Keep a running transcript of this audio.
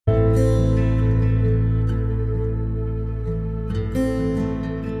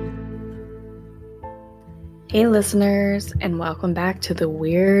Hey listeners, and welcome back to the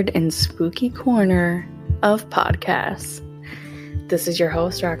weird and spooky corner of podcasts. This is your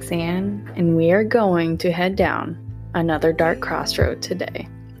host Roxanne, and we are going to head down another dark crossroad today.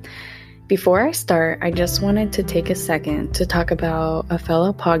 Before I start, I just wanted to take a second to talk about a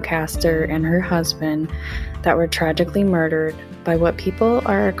fellow podcaster and her husband that were tragically murdered by what people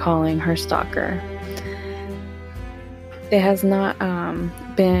are calling her stalker. It has not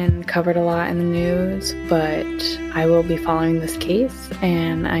been covered a lot in the news, but I will be following this case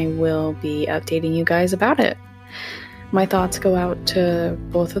and I will be updating you guys about it. My thoughts go out to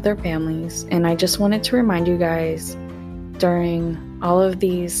both of their families, and I just wanted to remind you guys during all of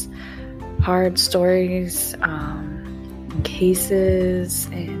these hard stories, cases,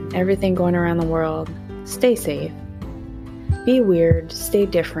 and everything going around the world, stay safe, be weird, stay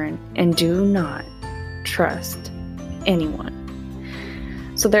different, and do not trust anyone.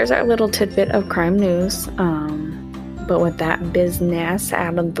 So there's our little tidbit of crime news. But with that business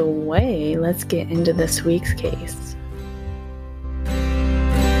out of the way, let's get into this week's case.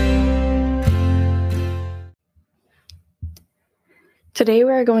 Today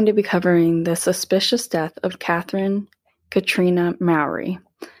we are going to be covering the suspicious death of Catrina Mowrey.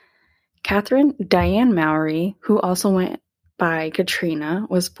 Catherine Diane Mowrey, who also went by Catrina,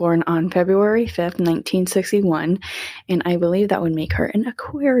 was born on February 5th, 1961, and I believe that would make her an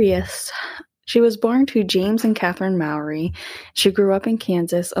Aquarius. She was born to James and Catherine Mowrey. She grew up in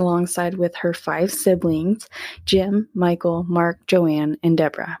Kansas alongside with her 5 siblings, Jim, Michael, Mark, Joanne, and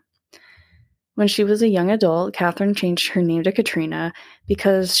Deborah. When she was a young adult, Catherine changed her name to Catrina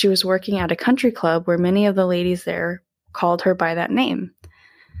because she was working at a country club where many of the ladies there called her by that name.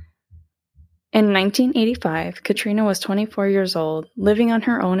 In 1985, Catrina was 24 years old, living on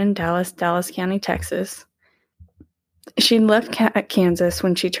her own in Dallas County, Texas. She left Kansas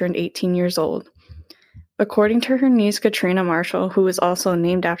when she turned 18 years old. According to her niece, Catrina Marshall, who was also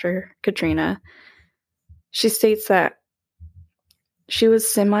named after Catrina, she states that she was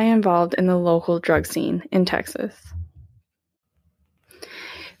semi-involved in the local drug scene in Texas.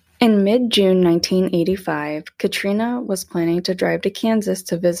 In mid-June 1985, Catrina was planning to drive to Kansas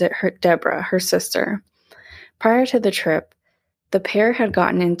to visit Deborah, her sister. Prior to the trip, the pair had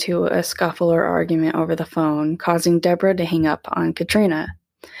gotten into a scuffle or argument over the phone, causing Deborah to hang up on Catrina.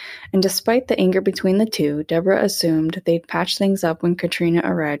 And despite the anger between the two, Deborah assumed they'd patch things up when Catrina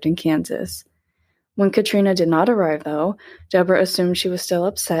arrived in Kansas. When Catrina did not arrive, though, Deborah assumed she was still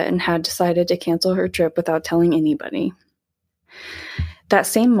upset and had decided to cancel her trip without telling anybody. That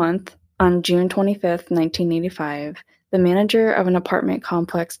same month, on June 25th, 1985, the manager of an apartment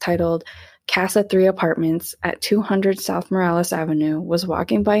complex titled Casa 3 Apartments at 200 South Morales Avenue was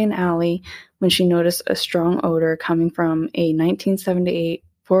walking by an alley when she noticed a strong odor coming from a 1978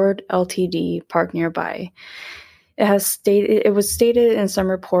 Ford LTD parked nearby. It was stated in some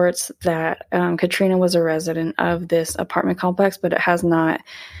reports that Catrina was a resident of this apartment complex, but it has not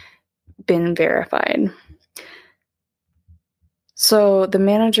been verified. So the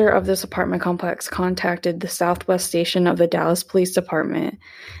manager of this apartment complex contacted the Southwest Station of the Dallas Police Department,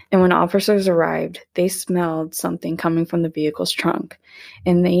 and when officers arrived, they smelled something coming from the vehicle's trunk,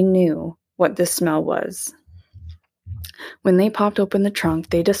 and they knew what this smell was. When they popped open the trunk,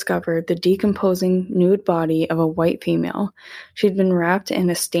 they discovered the decomposing nude body of a white female. She'd been wrapped in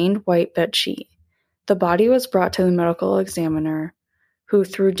a stained white bedsheet. The body was brought to the medical examiner, who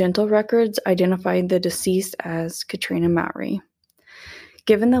through dental records identified the deceased as Catrina Mowrey.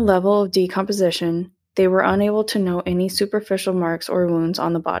 Given the level of decomposition, they were unable to note any superficial marks or wounds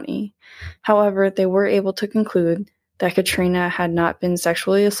on the body. However, they were able to conclude that Catrina had not been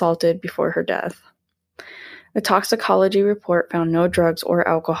sexually assaulted before her death. A toxicology report found no drugs or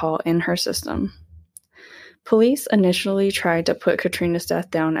alcohol in her system. Police initially tried to put Catrina's death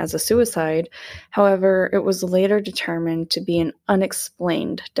down as a suicide. However, it was later determined to be an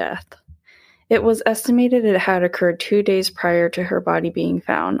unexplained death. It was estimated it had occurred 2 days prior to her body being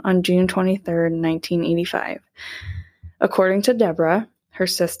found on June 23, 1985. According to Deborah, her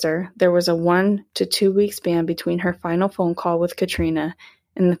sister, there was a 1 to 2 week span between her final phone call with Catrina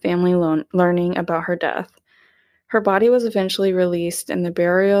and the family learning about her death. Her body was eventually released and the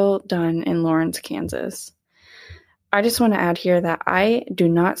burial done in Lawrence, Kansas. I just want to add here that I do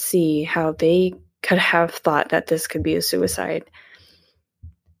not see how they could have thought that this could be a suicide.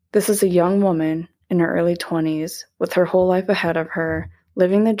 This is a young woman in her early 20s with her whole life ahead of her,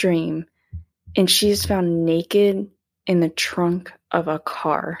 living the dream, and she's found naked in the trunk of a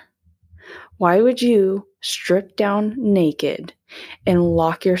car. Why would you strip down naked and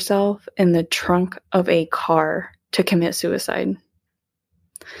lock yourself in the trunk of a car to commit suicide?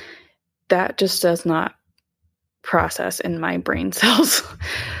 That just does not process in my brain cells.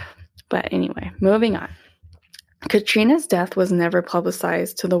 But anyway, moving on. Catrina's death was never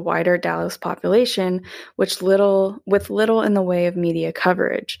publicized to the wider Dallas population, with little in the way of media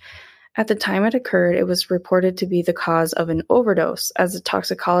coverage. At the time it occurred, it was reported to be the cause of an overdose, as a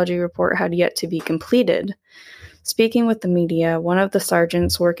toxicology report had yet to be completed. Speaking with the media, one of the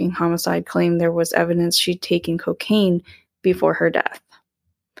sergeants working homicide claimed there was evidence she'd taken cocaine before her death.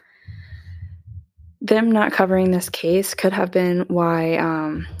 Them not covering this case could have been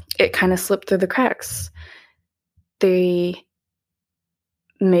why it kind of slipped through the cracks. They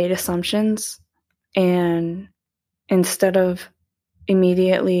made assumptions, and instead of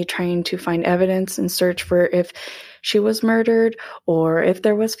immediately trying to find evidence and search for if she was murdered or if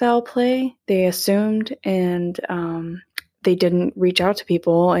there was foul play, they assumed, and they didn't reach out to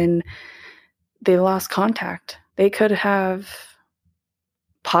people, and they lost contact. They could have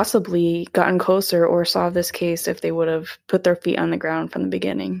possibly gotten closer or solved this case if they would have put their feet on the ground from the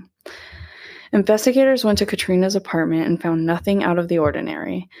beginning. Investigators went to Catrina's apartment and found nothing out of the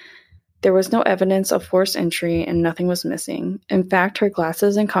ordinary. There was no evidence of forced entry and nothing was missing. In fact, her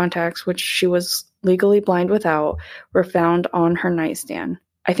glasses and contacts, which she was legally blind without, were found on her nightstand.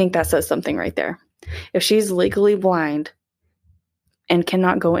 I think that says something right there. If she's legally blind and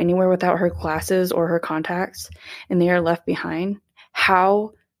cannot go anywhere without her glasses or her contacts, and they are left behind,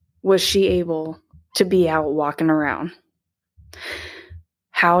 how was she able to be out walking around?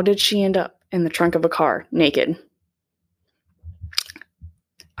 How did she end up in the trunk of a car, naked?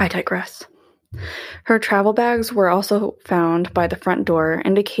 I digress. Her travel bags were also found by the front door,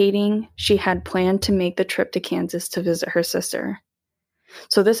 indicating she had planned to make the trip to Kansas to visit her sister.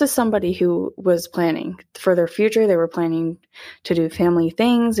 So this is somebody who was planning for their future. They were planning to do family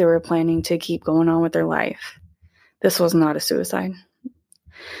things. They were planning to keep going on with their life. This was not a suicide.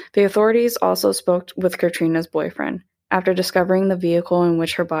 The authorities also spoke with Catrina's boyfriend after discovering the vehicle in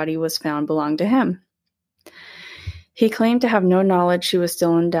which her body was found belonged to him. He claimed to have no knowledge she was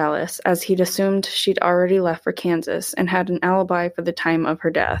still in Dallas, as he'd assumed she'd already left for Kansas and had an alibi for the time of her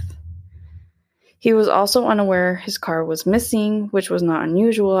death. He was also unaware his car was missing, which was not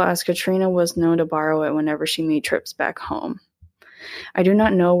unusual, as Catrina was known to borrow it whenever she made trips back home. I do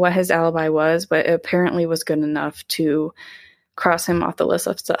not know what his alibi was, but it apparently was good enough to cross him off the list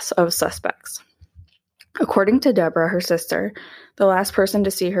of suspects. According to Deborah, her sister, the last person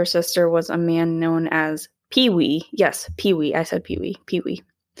to see her sister was a man known as Pee-wee. Yes, Pee-wee. I said Pee-wee. Pee-wee.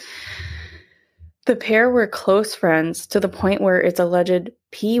 The pair were close friends to the point where it's alleged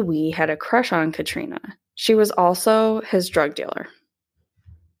Pee-wee had a crush on Catrina. She was also his drug dealer.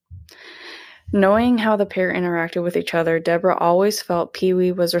 Knowing how the pair interacted with each other, Deborah always felt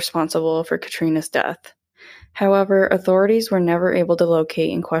Pee-wee was responsible for Catrina's death. However, authorities were never able to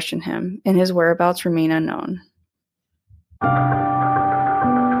locate and question him, and his whereabouts remain unknown.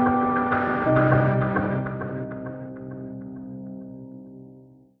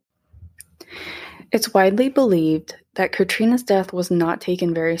 It's widely believed that Catrina's death was not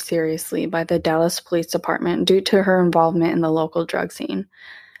taken very seriously by the Dallas Police Department due to her involvement in the local drug scene.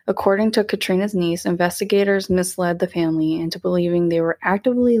 According to Catrina's niece, investigators misled the family into believing they were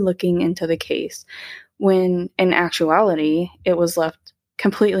actively looking into the case, when in actuality, it was left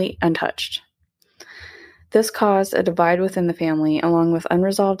completely untouched. This caused a divide within the family, along with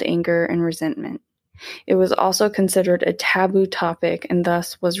unresolved anger and resentment. It was also considered a taboo topic and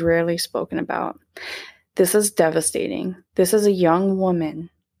thus was rarely spoken about. This is devastating. This is a young woman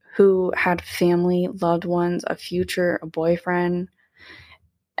who had family, loved ones, a future, a boyfriend,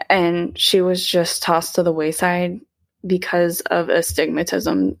 and she was just tossed to the wayside because of a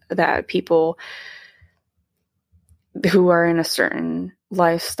stigmatism that people who are in a certain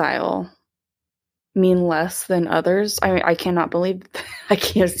lifestyle mean less than others. I cannot believe,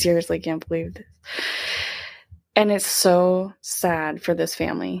 seriously can't believe this. And it's so sad for this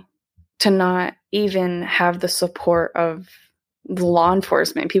family to not even have the support of the law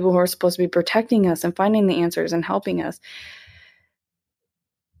enforcement, people who are supposed to be protecting us and finding the answers and helping us.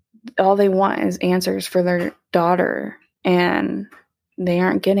 All they want is answers for their daughter, and they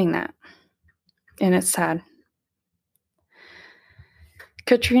aren't getting that. And it's sad.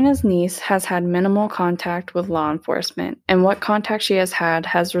 Catrina's niece has had minimal contact with law enforcement, and what contact she has had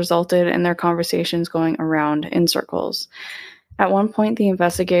has resulted in their conversations going around in circles. At one point, the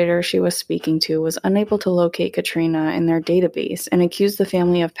investigator she was speaking to was unable to locate Catrina in their database and accused the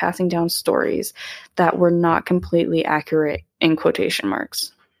family of passing down stories that were not completely accurate, in quotation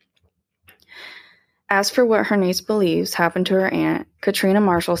marks. As for what her niece believes happened to her aunt, Catrina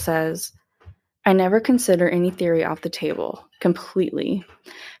Marshall says, "I never consider any theory off the table. completely.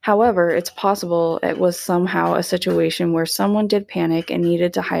 However, it's possible it was somehow a situation where someone did panic and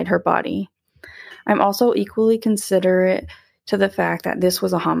needed to hide her body. I'm also equally considerate to the fact that this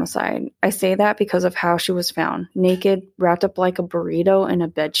was a homicide. I say that because of how she was found, naked, wrapped up like a burrito in a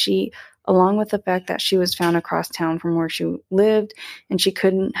bedsheet, along with the fact that she was found across town from where she lived, and she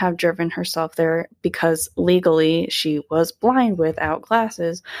couldn't have driven herself there because legally she was blind without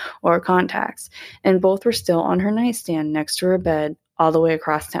glasses or contacts, and both were still on her nightstand next to her bed all the way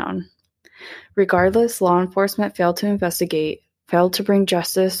across town. Regardless, law enforcement failed to investigate, failed to bring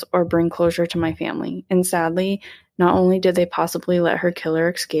justice or bring closure to my family, and sadly, not only did they possibly let her killer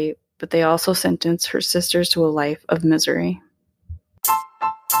escape, but they also sentenced her sisters to a life of misery.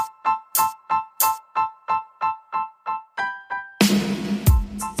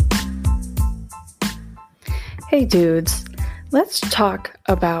 Hey dudes, let's talk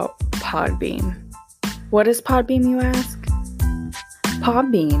about Podbean. What is Podbean, you ask?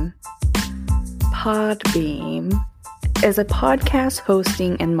 Podbean is a podcast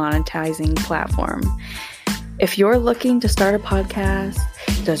hosting and monetizing platform. If you're looking to start a podcast,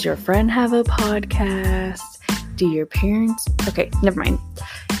 does your friend have a podcast? Do your parents? Okay, never mind.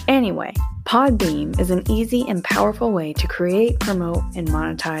 Anyway, Podbean is an easy and powerful way to create, promote, and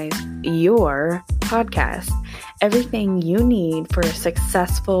monetize your podcast. Everything you need for a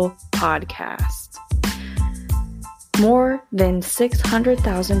successful podcast. More than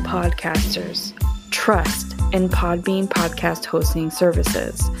 600,000 podcasters trust in Podbean podcast hosting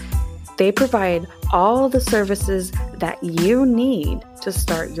services. They provide all the services that you need to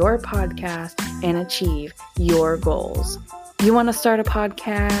start your podcast and achieve your goals. You want to start a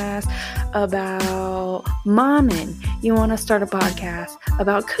podcast about momming. You want to start a podcast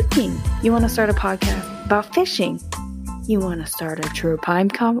about cooking. You want to start a podcast about fishing. You want to start a true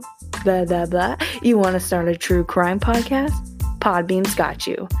crime You want to start a true crime podcast? Podbean's got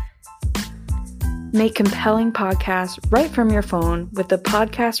you. Make compelling podcasts right from your phone with the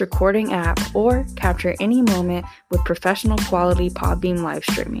podcast recording app or capture any moment with professional quality Podbean live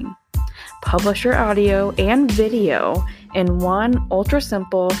streaming. Publish your audio and video in one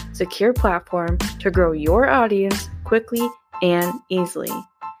ultra-simple, secure platform to grow your audience quickly and easily.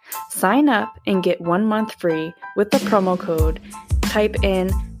 Sign up and get 1 month free with the promo code. Type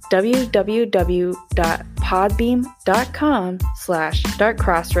in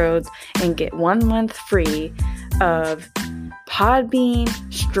www.podbean.com/darkcrossroads and get 1 month free of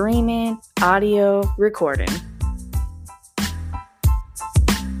Podbean streaming audio recording.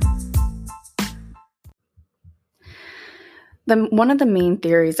 One of the main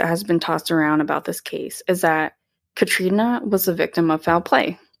theories that has been tossed around about this case is that Catrina was a victim of foul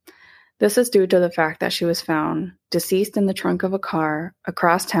play. This is due to the fact that she was found deceased in the trunk of a car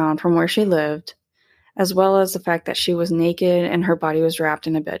across town from where she lived, as well as the fact that she was naked and her body was wrapped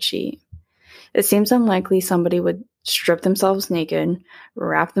in a bedsheet. It seems unlikely somebody would strip themselves naked,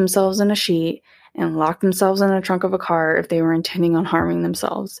 wrap themselves in a sheet, and lock themselves in the trunk of a car if they were intending on harming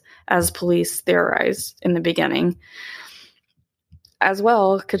themselves, as police theorized in the beginning. As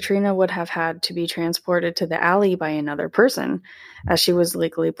well, Catrina would have had to be transported to the alley by another person, as she was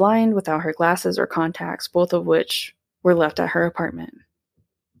legally blind without her glasses or contacts, both of which were left at her apartment.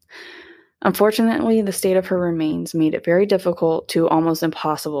 Unfortunately, the state of her remains made it very difficult to almost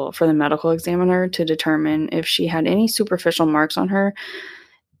impossible for the medical examiner to determine if she had any superficial marks on her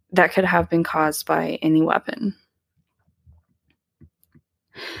that could have been caused by any weapon.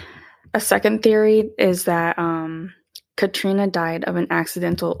 A second theory is that Catrina died of an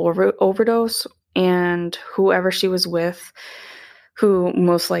accidental overdose, and whoever she was with, who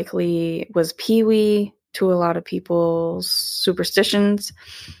most likely was Pee-wee to a lot of people's superstitions,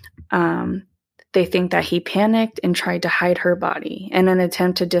 they think that he panicked and tried to hide her body. In an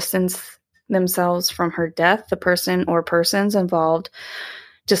attempt to distance themselves from her death, the person or persons involved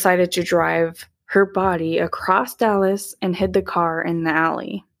decided to drive her body across Dallas and hid the car in the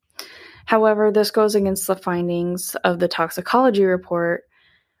alley. However, this goes against the findings of the toxicology report,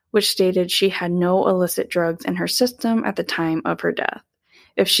 which stated she had no illicit drugs in her system at the time of her death.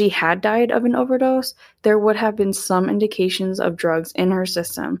 If she had died of an overdose, there would have been some indications of drugs in her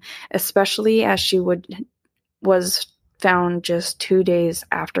system, especially as she was found just 2 days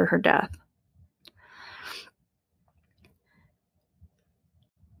after her death.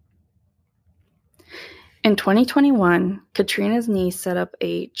 In 2021, Catrina's niece set up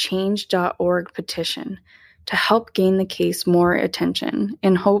a change.org petition to help gain the case more attention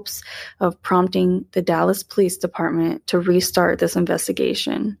in hopes of prompting the Dallas Police Department to restart this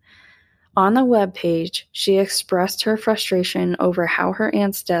investigation. On the webpage, she expressed her frustration over how her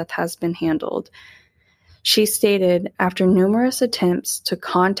aunt's death has been handled. She stated, after numerous attempts to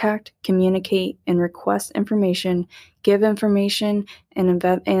contact, communicate, and request information, give information, and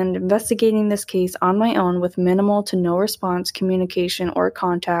investigating this case on my own with minimal to no response, communication, or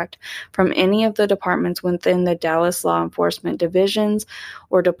contact from any of the departments within the Dallas law enforcement divisions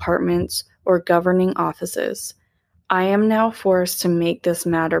or departments or governing offices. I am now forced to make this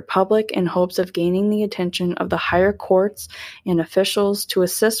matter public in hopes of gaining the attention of the higher courts and officials to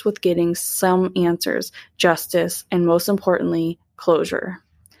assist with getting some answers, justice, and most importantly, closure.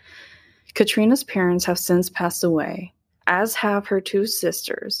 Catrina's parents have since passed away, as have her two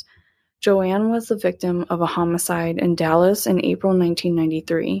sisters. Joanne was the victim of a homicide in Dallas in April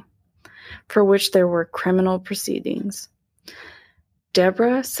 1993, for which there were criminal proceedings.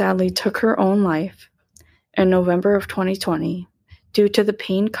 Deborah sadly took her own life in November of 2020 due to the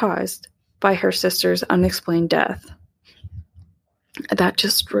pain caused by her sister's unexplained death. That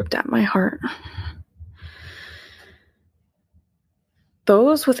just ripped at my heart.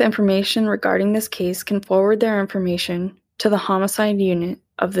 Those with information regarding this case can forward their information to the Homicide Unit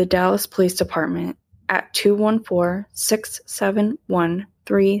of the Dallas Police Department at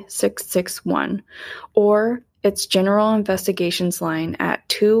 214-671-3661 or its General Investigations line at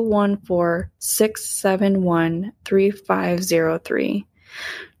 214-671-3503.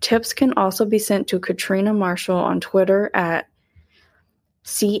 Tips can also be sent to Catrina Marshall on Twitter at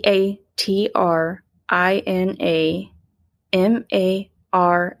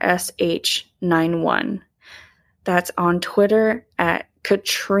CatrinaMarsh91. That's on Twitter at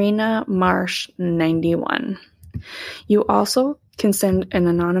KatrinaMarsh91. You also can send an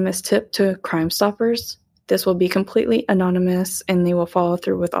anonymous tip to Crime Stoppers. This will be completely anonymous and they will follow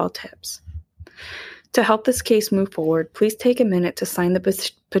through with all tips. To help this case move forward, please take a minute to sign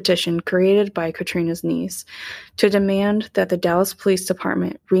the petition created by Catrina's niece to demand that the Dallas Police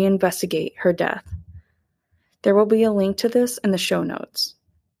Department reinvestigate her death. There will be a link to this in the show notes.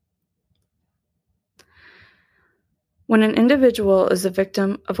 When an individual is a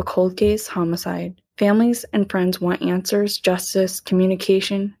victim of a cold case homicide, families and friends want answers, justice,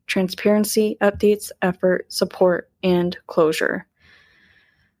 communication, transparency, updates, effort, support, and closure.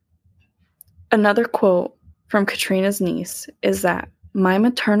 Another quote from Catrina's niece is that my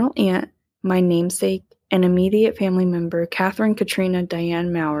maternal aunt, my namesake, and immediate family member, Catherine Catrina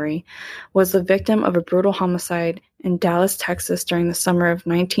Diane Mowrey, was the victim of a brutal homicide in Dallas, Texas during the summer of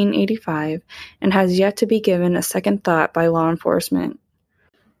 1985 and has yet to be given a second thought by law enforcement.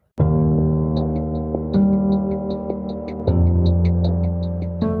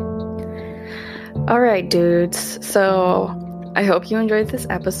 Alright, dudes, so I hope you enjoyed this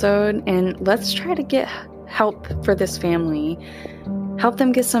episode, and let's try to get help for this family. Help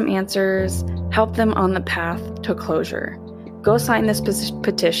them get some answers, help them on the path to closure. Go sign this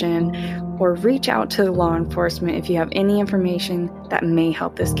petition or reach out to law enforcement if you have any information that may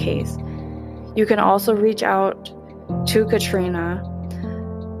help this case. You can also reach out to Catrina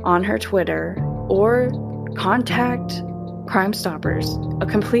on her Twitter or contact Crime Stoppers, a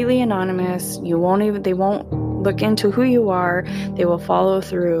completely anonymous. They won't look into who you are. They will follow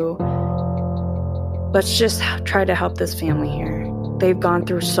through. Let's just try to help this family here. They've gone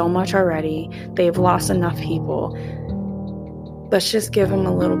through so much already. They've lost enough people. Let's just give them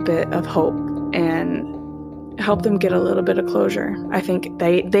a little bit of hope and help them get a little bit of closure. I think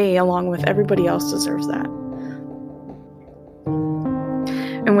they along with everybody else, deserves that.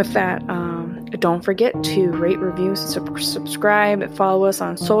 And with that, don't forget to rate, review, subscribe, follow us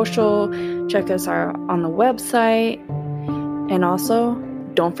on social, check us out on the website, and also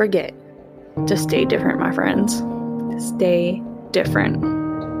don't forget to stay different, my friends. Stay different.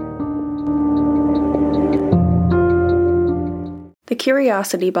 The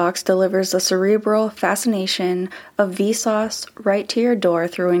Curiosity Box delivers the cerebral fascination of Vsauce right to your door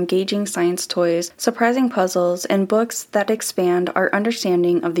through engaging science toys, surprising puzzles, and books that expand our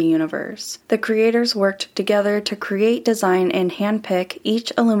understanding of the universe. The creators worked together to create, design, and handpick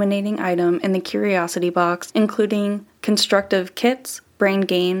each illuminating item in the Curiosity Box, including constructive kits, brain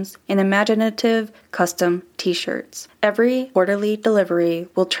games, and imaginative custom t-shirts. Every quarterly delivery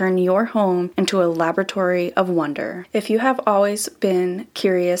will turn your home into a laboratory of wonder. If you have always been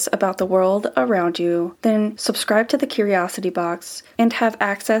curious about the world around you, then subscribe to the Curiosity Box and have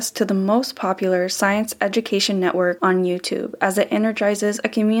access to the most popular science education network on YouTube, as it energizes a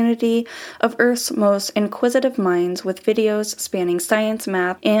community of Earth's most inquisitive minds with videos spanning science,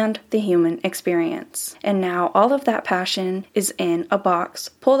 math, and the human experience. And now all of that passion is in a box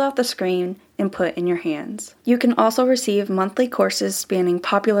pulled off the screen and put in your hands. You can also receive monthly courses spanning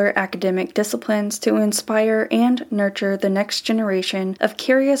popular academic disciplines to inspire and nurture the next generation of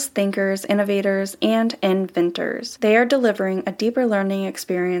curious thinkers, innovators, and inventors. They are delivering a deeper learning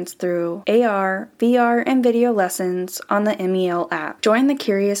experience through AR, VR, and video lessons on the MEL app. Join the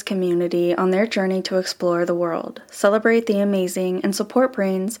curious community on their journey to explore the world, celebrate the amazing, and support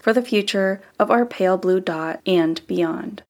brains for the future of our pale blue dot and beyond.